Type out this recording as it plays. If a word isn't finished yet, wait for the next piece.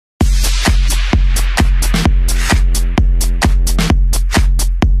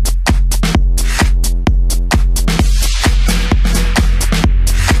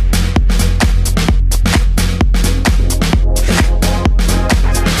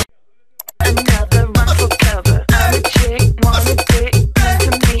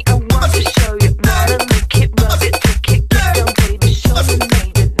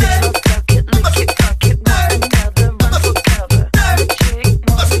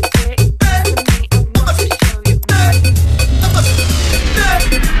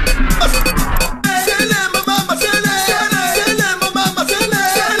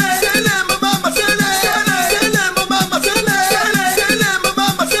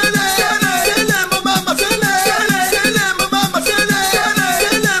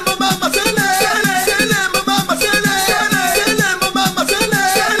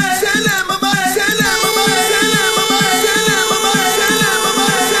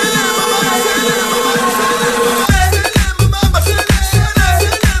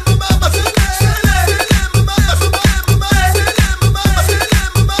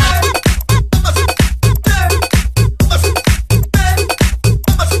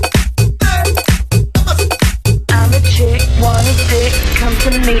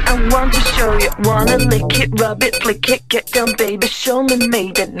rub it, flick it, get down baby, show me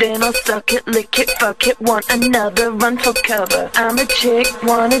maybe. Then I'll suck it, lick it, fuck it, want another, run for cover. I'm a chick,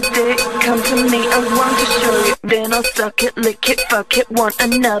 want a dick, come to me, I want to show you. Then I'll suck it, lick it, fuck it, want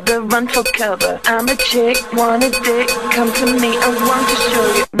another, run for cover. I'm a chick, want a dick, come to me, I want to show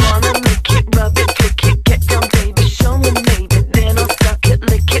you. Wanna lick it, rub it, flick it, get down baby, show me maybe. Then I'll suck it,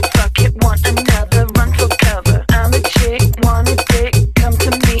 lick it, fuck it, want another, run for cover. I'm a chick, want a dick, come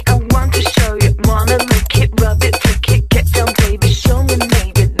to me, I want to show you. Wanna lick it, rub it, flick it, get down baby, show me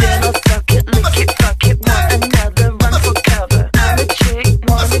maybe. Then I'll suck it, lick it, fuck it, want another, run for cover. I'm a chick,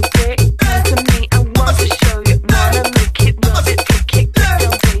 want a dick, come to me, I want to show you. Wanna lick it, rub it, flick it, get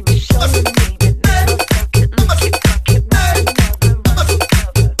down baby, show me maybe. Then I'll suck it, lick it, fuck it,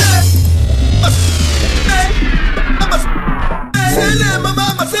 want another, run for cover.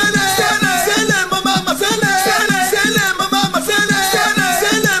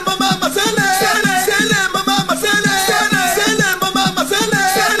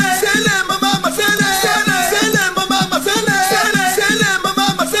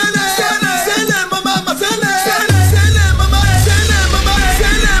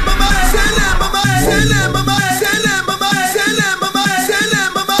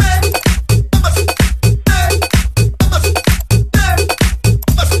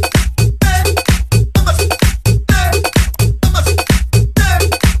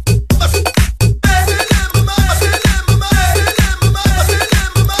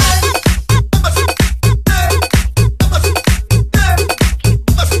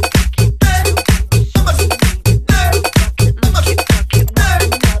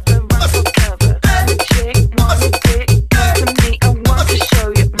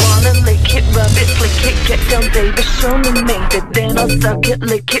 Then I'll suck it,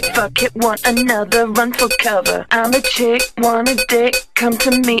 lick it, fuck it, want another, run for cover. I'm a chick, want a dick, come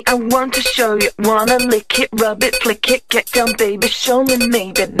to me, I want to show you. Wanna lick it, rub it, flick it, get down baby, show me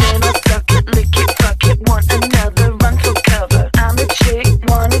maybe. Then I'll suck it, lick it, fuck it, want another, run for cover. I'm a chick,